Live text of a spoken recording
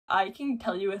I can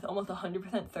tell you with almost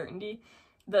 100% certainty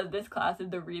that this class is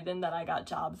the reason that I got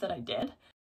jobs that I did.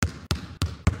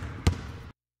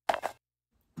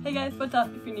 Hey guys, what's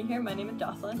up? If you're new here, my name is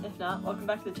Jocelyn. If not, welcome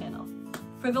back to the channel.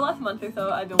 For the last month or so,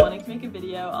 I've been wanting to make a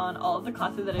video on all of the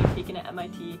classes that I've taken at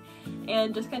MIT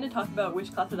and just kind of talk about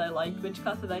which classes I liked, which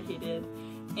classes I hated,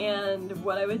 and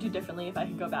what I would do differently if I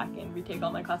could go back and retake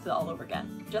all my classes all over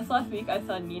again. Just last week, I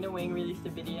saw Nina Wing released a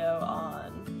video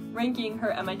on ranking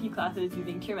her MIT classes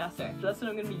using TierMaster. So that's what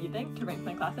I'm going to be using to rank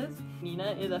my classes.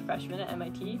 Nina is a freshman at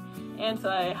MIT, and so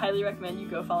I highly recommend you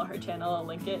go follow her channel. I'll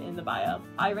link it in the bio.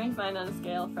 I ranked mine on a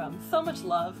scale from so much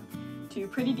love to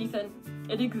pretty decent.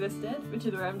 It existed, which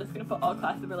is where I'm just going to put all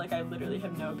classes where like I literally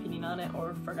have no opinion on it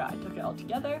or forgot I took it all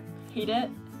together, hate it,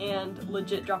 and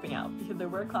legit dropping out, because there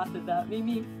were classes that made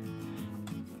me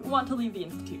want to leave the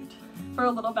institute. For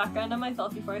a little background on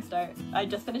myself before I start, I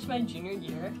just finished my junior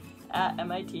year at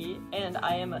MIT, and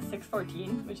I am a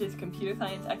 614, which is computer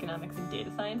science, economics, and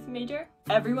data science major.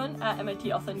 Everyone at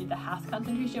MIT also needs a HAS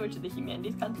concentration, which is the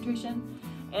humanities concentration,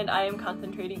 and I am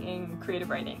concentrating in creative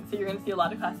writing. So you're going to see a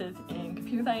lot of classes in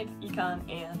computer science, econ,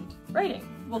 and writing.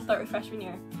 We'll start with freshman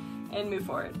year and move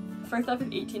forward. First up is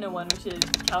 1801, which is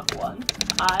Calc 1.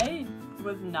 I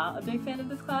was not a big fan of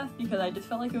this class because I just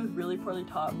felt like it was really poorly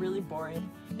taught, really boring.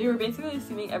 They were basically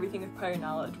assuming everything with prior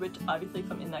knowledge, which obviously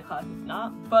from in that class is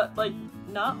not, but like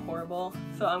not horrible,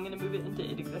 so I'm going to move it into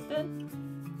It Existed.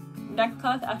 Next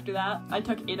class after that, I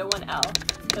took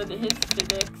 801L, so his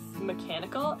physics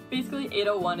mechanical. Basically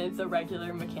 801 is a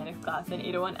regular mechanics class, and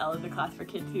 801L is a class for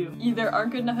kids who either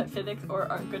aren't good enough at physics or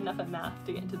aren't good enough at math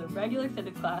to get into the regular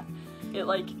physics class. It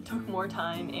like took more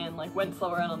time and like went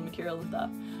slower on all the material and stuff.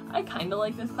 I kind of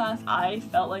like this class. I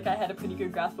felt like I had a pretty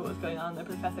good grasp of what was going on. The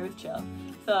professor was chill.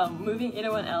 So moving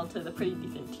 801L to the pretty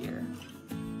decent tier.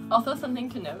 Also something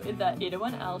to note is that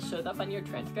 801L shows up on your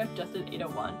transcript just as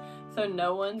 801. So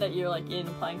no one that you're like in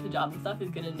applying to jobs and stuff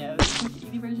is gonna know this is the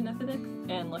easy version of physics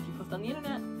unless you post on the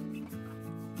internet.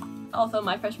 Also,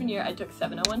 my freshman year, I took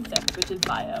 7016, which is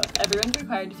bio. Everyone's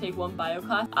required to take one bio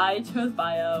class. I chose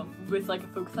bio with like a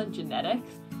focus on genetics.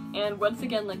 And once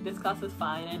again, like this class was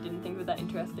fine. I didn't think it was that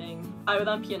interesting. I was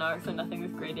on P&R, so nothing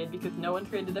was graded because no one's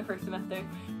graded their first semester.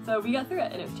 So we got through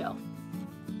it and it was chill.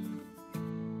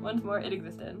 Once more, It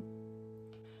Existed.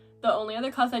 The only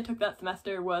other class I took that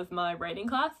semester was my writing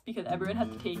class because everyone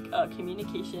had to take a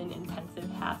communication intensive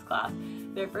HAS class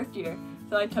their first year.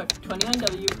 So I took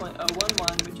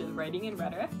 21W.011, which is writing and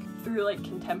rhetoric, through like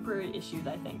contemporary issues,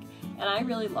 I think. And I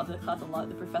really loved this class a lot.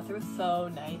 The professor was so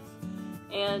nice,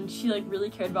 and she like really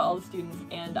cared about all the students,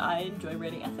 and I enjoy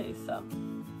writing essays, so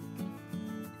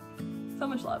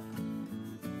much love.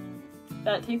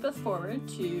 That takes us forward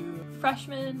to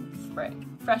freshman spring.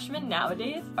 Freshmen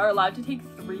nowadays are allowed to take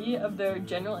 3 of their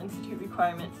General Institute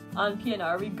requirements on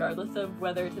P&R regardless of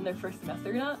whether it's in their first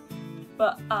semester or not.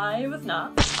 But I was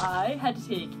not. I had to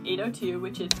take 802,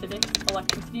 which is physics,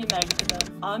 electricity, and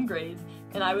magnetism on grades,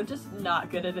 and I was just not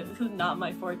good at it. This was not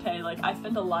my forte. Like, I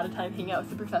spent a lot of time hanging out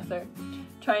with the professor,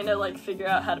 trying to like figure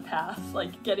out how to pass,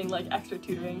 like getting like extra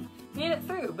tutoring. Made it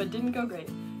through, but didn't go great.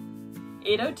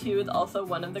 802 is also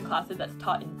one of the classes that's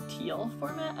taught in teal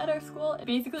format at our school.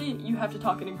 Basically, you have to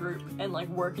talk in a group and like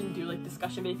work and do like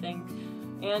discussion-based things,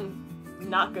 and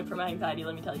not good for my anxiety,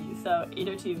 let me tell you. So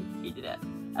 802, hated it.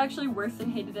 Actually, worse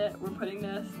than hated it, we're putting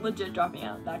this legit dropping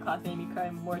out. That class made me cry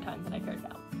more times than I cared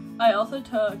about. I also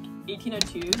took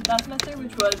 1802 that semester,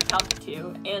 which was Calc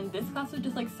 2, and this class was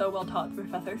just like so well taught. The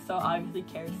professor so obviously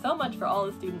cared so much for all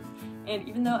the students, and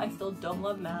even though I still don't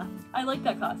love math, I like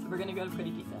that class, so we're gonna go to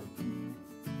pretty decent.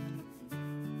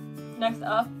 Next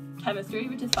up, chemistry,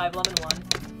 which is 5111.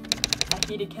 I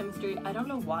hated chemistry. I don't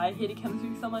know why I hated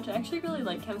chemistry so much. I actually really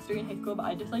liked chemistry in high school, but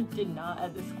I just like did not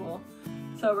at this school.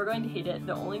 So we're going to hate it.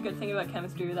 The only good thing about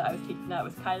chemistry that I was taking that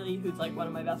was Kylie, who's like one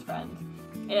of my best friends.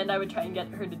 And I would try and get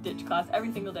her to ditch class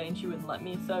every single day and she wouldn't let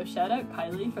me. So shout out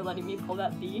Kylie for letting me pull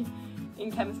that B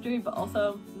in chemistry, but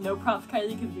also no props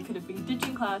Kylie because we could have been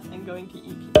ditching class and going to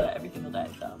eat pizza every single day,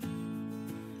 so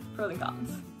pros and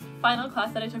cons. Final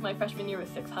class that I took my freshman year was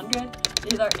 600.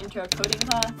 It is our intro coding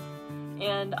class,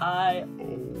 and I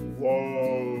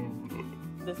loved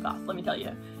this class, let me tell you.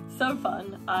 So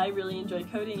fun. I really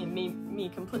enjoyed coding. It made me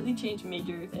completely change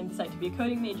majors and decide to be a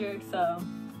coding major, so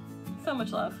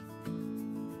much love.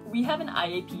 We have an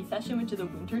IAP session, which is a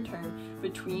winter term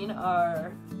between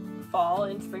our fall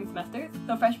and spring semesters.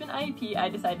 So freshman IAP, I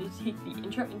decided to take the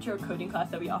intro coding class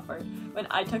that we offered. When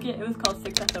I took it, it was called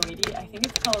 6SO80. I think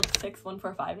it's called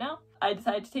 6145 now. I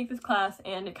decided to take this class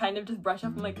and kind of just brush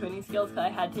up on my coding skills because I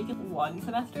had taken one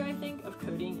semester, I think, of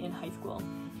coding in high school.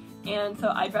 And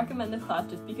so I'd recommend this class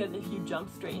just because if you jump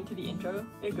straight into the intro,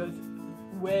 it goes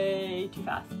way too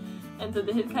fast. And so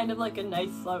this is kind of like a nice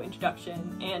slow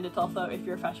introduction, and it's also if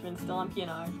you're a freshman still on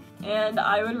P&R. And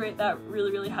I would rate that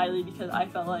really, really highly because I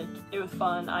felt like it was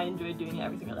fun. I enjoyed doing it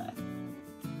every single day.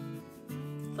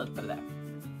 So let's put it there.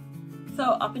 So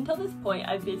up until this point,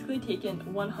 I've basically taken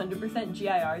 100%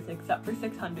 GIRs except for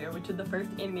 600, which is the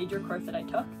first major course that I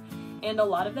took. And a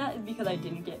lot of that is because I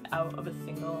didn't get out of a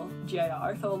single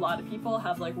GIR, so a lot of people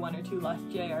have like 1 or 2 less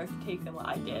GIRs to take than what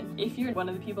I did. If you're one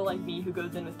of the people like me who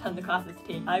goes in with tons of classes to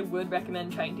take, I would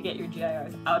recommend trying to get your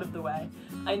GIRs out of the way.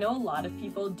 I know a lot of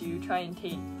people do try and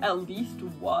take at least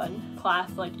one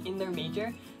class like in their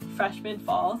major, freshman,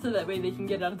 fall, so that way they can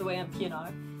get out of the way on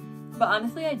P&R. But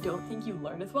honestly, I don't think you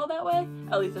learn as well that way,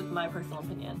 at least that's my personal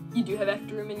opinion. You do have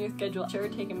extra room in your schedule, sure,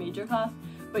 take a major class,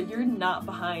 but you're not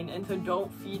behind, and so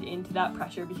don't feed into that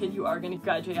pressure because you are going to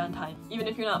graduate on time, even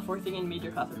if you're not forcing in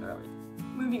major classes early.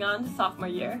 Moving on to sophomore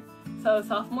year. So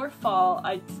sophomore fall,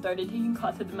 I started taking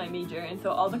classes in my major, and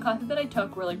so all the classes that I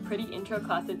took were like pretty intro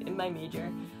classes in my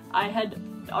major. I had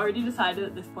already decided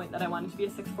at this point that I wanted to be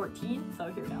a 614,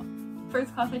 so here we go.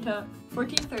 First class I took,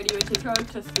 1430, which intro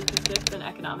to statistics and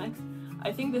economics.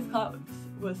 I think this class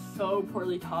was so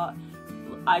poorly taught.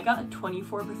 I got a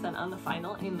 24% on the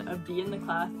final and a B in the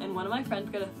class, and one of my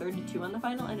friends got a 32 on the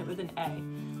final and it was an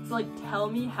A. So like, tell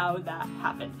me how that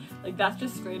happened. Like, that's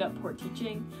just straight up poor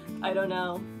teaching. I don't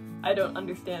know. I don't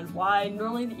understand why.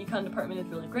 Normally the Econ department is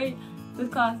really great. This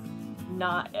class,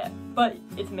 not it. But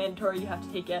it's mandatory, you have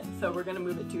to take it, so we're gonna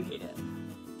move it to hate it.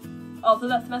 Also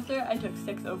that semester, I took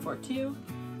 6042,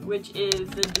 which is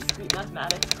the discrete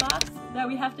mathematics class that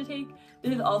we have to take.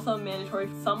 This is also mandatory.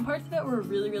 Some parts of it were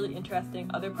really, really interesting.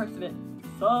 Other parts of it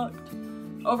sucked.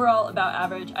 Overall, about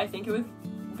average. I think it was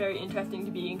very interesting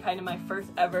to be in kind of my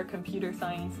first ever computer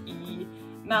science-y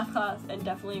math class, and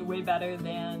definitely way better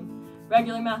than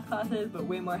regular math classes, but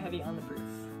way more heavy on the proofs.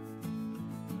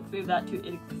 Let's move that to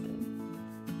it existed.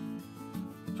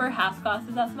 For Haas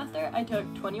classes that semester, I took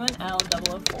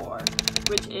 21L004,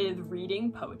 which is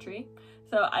reading poetry.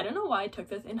 So I don't know why I took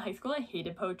this. In high school I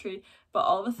hated poetry, but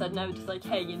all of a sudden I was just like,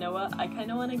 hey, you know what? I kind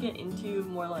of want to get into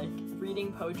more like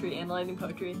reading poetry, analyzing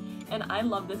poetry, and I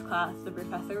love this class. The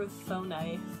professor was so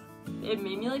nice. It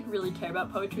made me like really care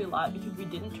about poetry a lot because we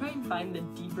didn't try and find the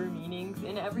deeper meanings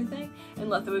in everything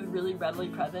unless it was really readily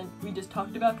present. We just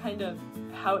talked about kind of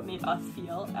how it made us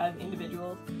feel as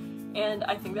individuals, and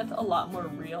I think that's a lot more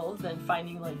real than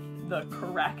finding like the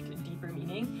correct deeper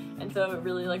meaning, and so it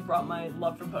really like brought my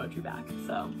love for poetry back,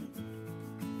 so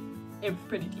it was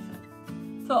pretty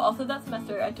decent. So also that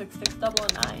semester I took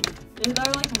 6009. This is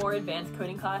our like more advanced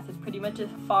coding class. It's pretty much as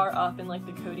far up in like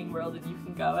the coding world as you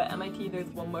can go. At MIT there's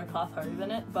one more class harder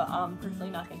than it, but I'm personally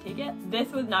not going to take it.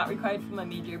 This was not required for my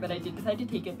major, but I did decide to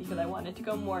take it because I wanted to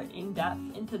go more in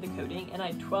depth into the coding, and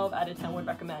I 12 out of 10 would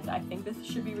recommend. I think this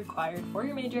should be required for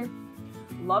your major.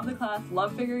 Love the class,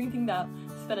 love figuring things out,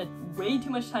 spent way too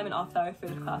much time in office hours for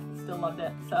this class, but still loved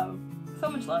it, so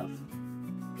much love.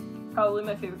 Probably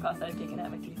my favorite class that I've taken at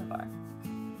MIT so far.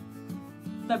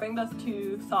 That brings us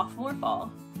to sophomore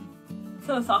fall.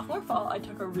 So sophomore fall, I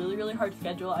took a really, really hard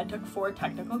schedule. I took 4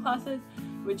 technical classes,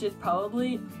 which is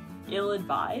probably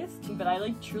ill-advised, but I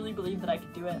like truly believe that I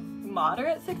could do it.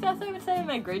 Moderate success, I would say.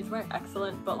 My grades weren't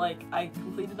excellent, but like I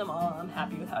completed them all. I'm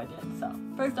happy with how I did. So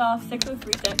first off,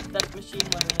 6036, that's machine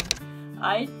learning.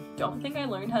 I don't think I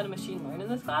learned how to machine learn in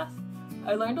this class.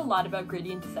 I learned a lot about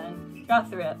gradient descent, got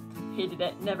through it, hated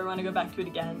it, never want to go back to it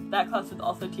again. That class was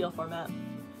also TL format.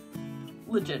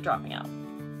 Legit dropping out.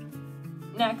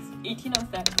 Next,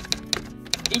 1806.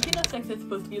 1806 is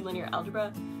supposed to be linear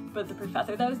algebra, but the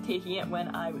professor that was taking it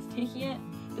when I was taking it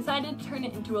decided to turn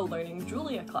it into a learning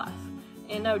Julia class.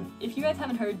 And now, if you guys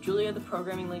haven't heard, Julia, the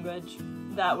programming language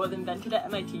that was invented at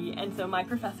MIT, and so my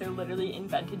professor literally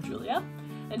invented Julia,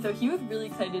 and so he was really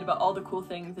excited about all the cool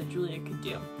things that Julia could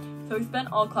do. So we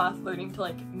spent all class learning to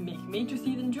like make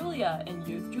matrices in Julia and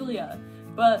use Julia,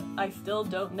 but I still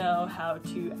don't know how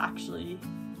to actually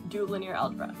do linear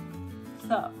algebra.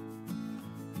 So,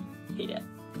 hate it.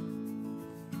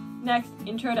 Next,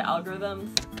 Intro to Algorithms,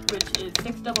 which is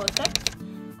 6006.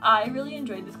 I really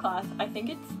enjoyed this class. I think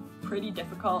it's pretty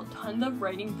difficult, tons of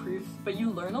writing proofs, but you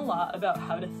learn a lot about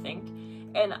how to think,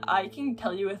 and I can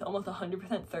tell you with almost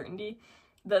 100% certainty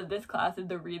that this class is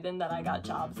the reason that I got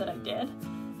jobs that I did.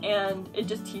 And it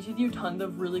just teaches you tons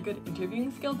of really good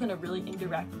interviewing skills in a really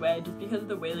indirect way, just because of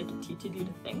the way like it teaches you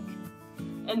to think.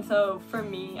 And so for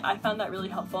me, I found that really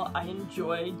helpful. I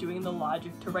enjoy doing the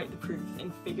logic to write the proofs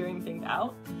and figuring things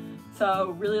out.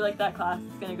 So really like that class.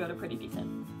 It's gonna go to pretty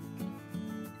decent.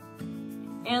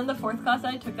 And the fourth class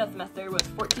I took that semester was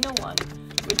 1401,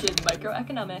 which is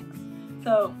Microeconomics.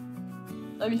 So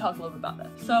let me talk a little bit about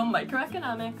this. So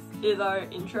Microeconomics is our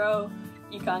intro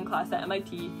Econ class at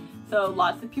MIT. So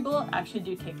lots of people actually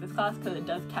do take this class because it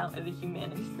does count as a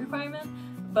humanities requirement,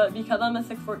 but because I'm a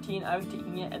 614, I was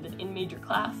taking it as an in-major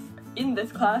class. In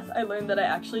this class, I learned that I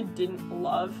actually didn't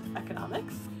love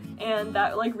economics, and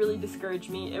that like really discouraged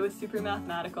me. It was super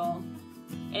mathematical,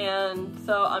 and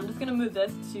so I'm just gonna move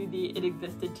this to the it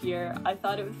existed tier. I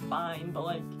thought it was fine, but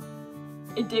like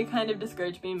it did kind of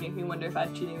discourage me and make me wonder if I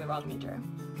was choosing the wrong major.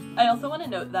 I also want to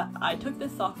note that I took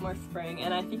this sophomore spring,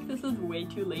 and I think this was way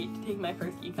too late to take my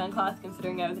first econ class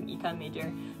considering I was an econ major.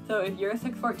 So if you're a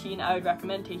 614, I would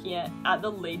recommend taking it at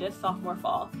the latest sophomore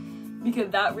fall, because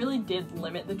that really did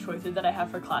limit the choices that I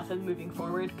have for classes moving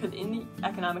forward, because in the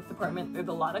economics department there's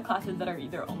a lot of classes that are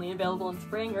either only available in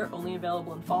spring or only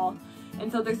available in fall, and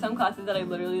so there's some classes that I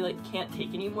literally like can't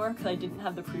take anymore because I didn't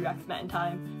have the prereqs met in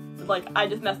time. Like I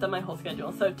just messed up my whole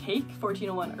schedule. So take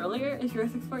 1401 earlier if you're a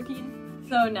 614.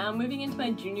 So now moving into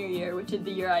my junior year, which is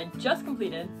the year I just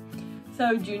completed.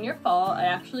 So junior fall, I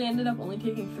actually ended up only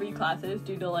taking 3 classes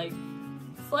due to like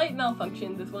slight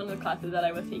malfunctions with one of the classes that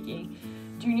I was taking.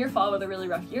 Junior fall was a really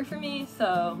rough year for me,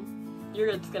 so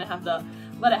you're just gonna have to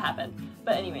let it happen.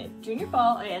 But anyways, junior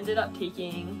fall, I ended up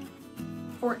taking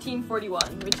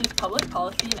 1441, which is public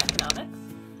policy and economics.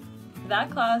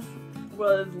 That class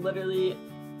was literally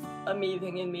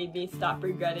amazing and made me stop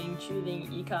regretting choosing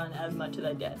econ as much as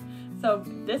I did. So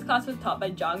this class was taught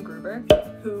by John Gruber,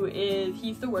 he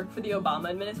used to work for the Obama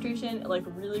administration, like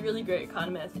really great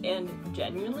economist, and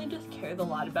genuinely just cares a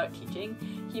lot about teaching.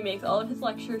 He makes all of his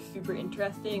lectures super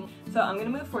interesting. So I'm gonna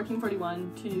move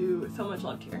 1441 to so much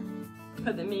loved here,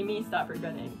 because it made me stop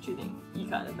regretting choosing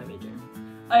econ as my major.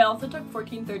 I also took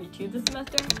 1432 this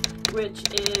semester, which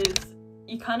is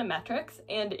Econometrics,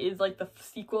 and is like the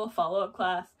sequel follow-up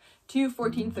class to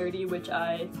 1430, which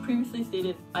I previously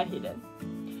stated I hated.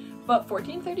 But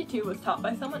 1432 was taught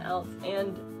by someone else,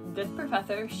 and this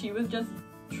professor, she was just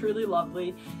truly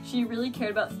lovely. She really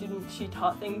cared about students. She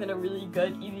taught things in a really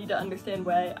good, easy to understand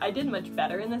way. I did much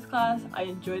better in this class. I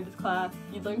enjoyed this class.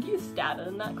 You learned to use Stata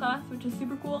in that class, which is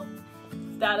super cool.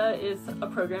 Stata is a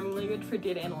programming language for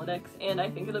data analytics, and I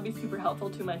think it'll be super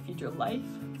helpful to my future life.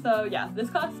 So yeah,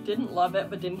 this class didn't love it,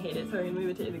 but didn't hate it, so I'm gonna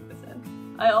move it to it existed.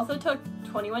 I also took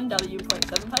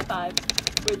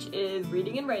 21W.755, which is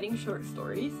reading and writing short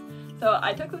stories. So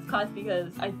I took this class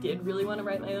because I did really want to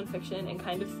write my own fiction and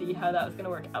kind of see how that was going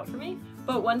to work out for me.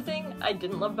 But one thing I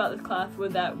didn't love about this class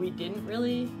was that we didn't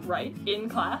really write in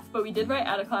class, but we did write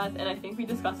out of class, and I think we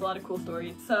discussed a lot of cool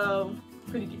stories, so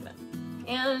pretty decent.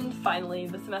 And finally,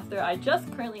 the semester I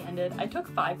just currently ended, I took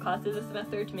 5 classes this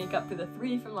semester to make up for the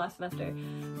 3 from last semester,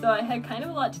 so I had kind of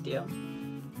a lot to do.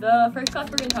 The first class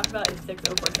we're going to talk about is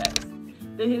 6046.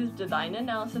 This is design and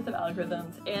analysis of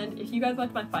algorithms, and if you guys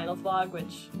watch my finals vlog,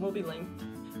 which will be linked,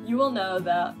 you will know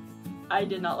that I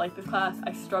did not like this class.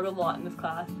 I struggled a lot in this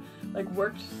class, like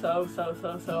worked so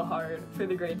hard for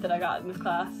the grades that I got in this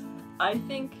class. I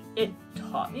think it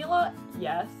taught me a lot,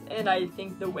 yes, and I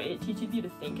think the way it teaches you to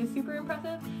think is super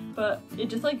impressive, but it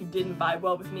just like didn't vibe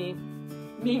well with me,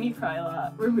 made me cry a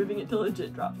lot. We're moving it to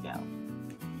legit dropping out.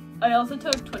 I also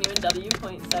took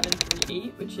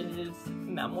 21W.738, which is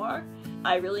memoir.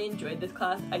 I really enjoyed this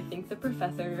class. I think the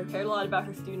professor cared a lot about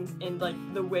her students, and like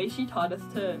the way she taught us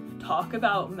to talk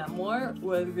about memoir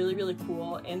was really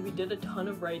cool, and we did a ton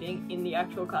of writing in the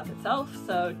actual class itself,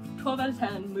 so 12 out of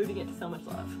 10, moving it to so much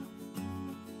love.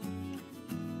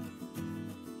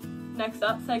 Next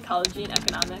up, psychology and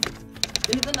economics.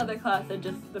 This is another class that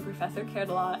just the professor cared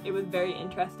a lot. It was very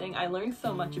interesting. I learned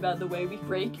so much about the way we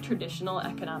break traditional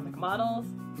economic models.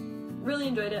 Really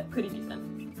enjoyed it, pretty decent.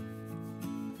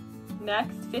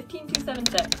 Next,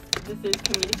 15276. This is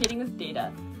communicating with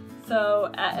data.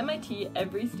 So at MIT,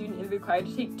 every student is required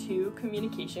to take 2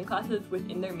 communication classes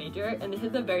within their major, and this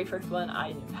is the very first one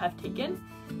I have taken.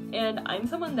 And I'm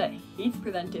someone that hates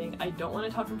presenting. I don't want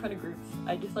to talk in front of groups.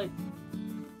 I just like,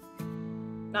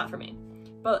 not for me.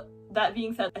 But that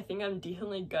being said, I think I'm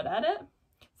decently good at it.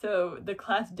 So the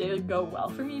class did go well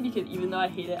for me because even though I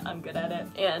hate it, I'm good at it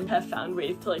and have found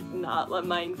ways to like not let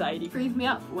my anxiety freeze me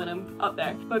up when I'm up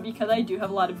there. But because I do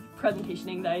have a lot of presentation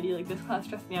anxiety, like this class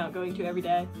stressed me out going to every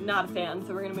day. Not a fan,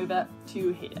 so we're gonna move it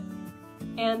to hate it.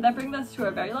 And that brings us to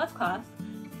our very last class,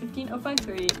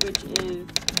 15053, which is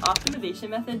optimization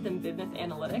methods and business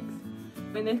analytics.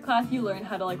 In this class, you learn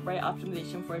how to like write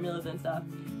optimization formulas and stuff.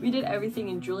 We did everything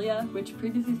in Julia, which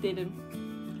previously stated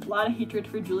a lot of hatred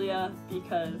for Julia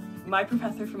because my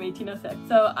professor from 1806.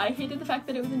 So I hated the fact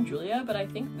that it was in Julia, but I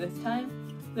think this time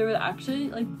there was actually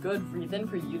like good reason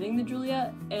for using the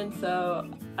Juliet, and so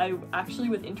I actually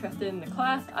was interested in the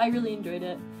class. I really enjoyed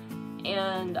it,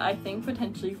 and I think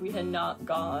potentially if we had not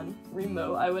gone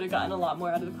remote, I would have gotten a lot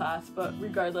more out of the class, but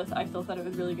regardless, I still thought it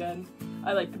was really good.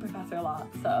 I liked the professor a lot,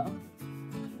 so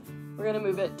we're gonna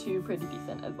move it to pretty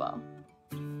decent as well.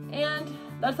 And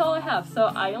that's all I have.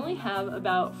 So I only have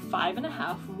about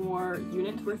 5.5 more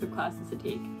units worth of classes to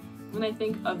take. And I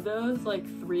think of those, like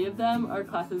 3 of them are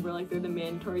classes where like they're the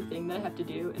mandatory thing that I have to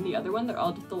do, and the other one, they're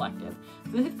all just elective.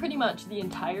 So this is pretty much the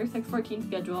entire 614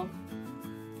 schedule,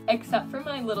 except for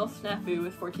my little snafu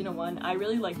with 1401. I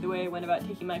really like the way I went about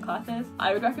taking my classes.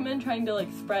 I would recommend trying to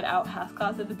like spread out HAS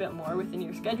classes a bit more within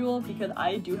your schedule, because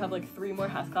I do have like 3 more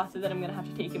HAS classes that I'm gonna have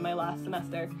to take in my last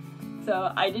semester.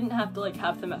 So I didn't have to like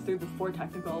have semesters before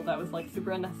technical. That was like super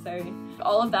unnecessary.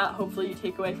 All of that hopefully you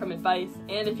take away from advice,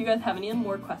 and if you guys have any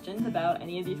more questions about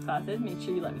any of these classes, make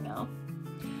sure you let me know.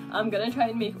 I'm gonna try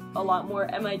and make a lot more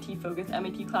MIT focused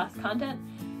MIT class content,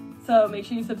 so make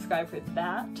sure you subscribe for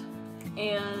that,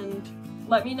 and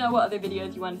let me know what other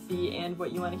videos you want to see and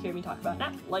what you want to hear me talk about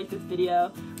next. Like this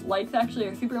video. Likes actually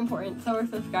are super important, so are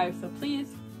subscribe, so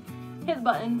please hit the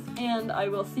buttons, and I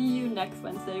will see you next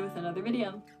Wednesday with another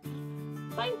video.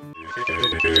 Bye!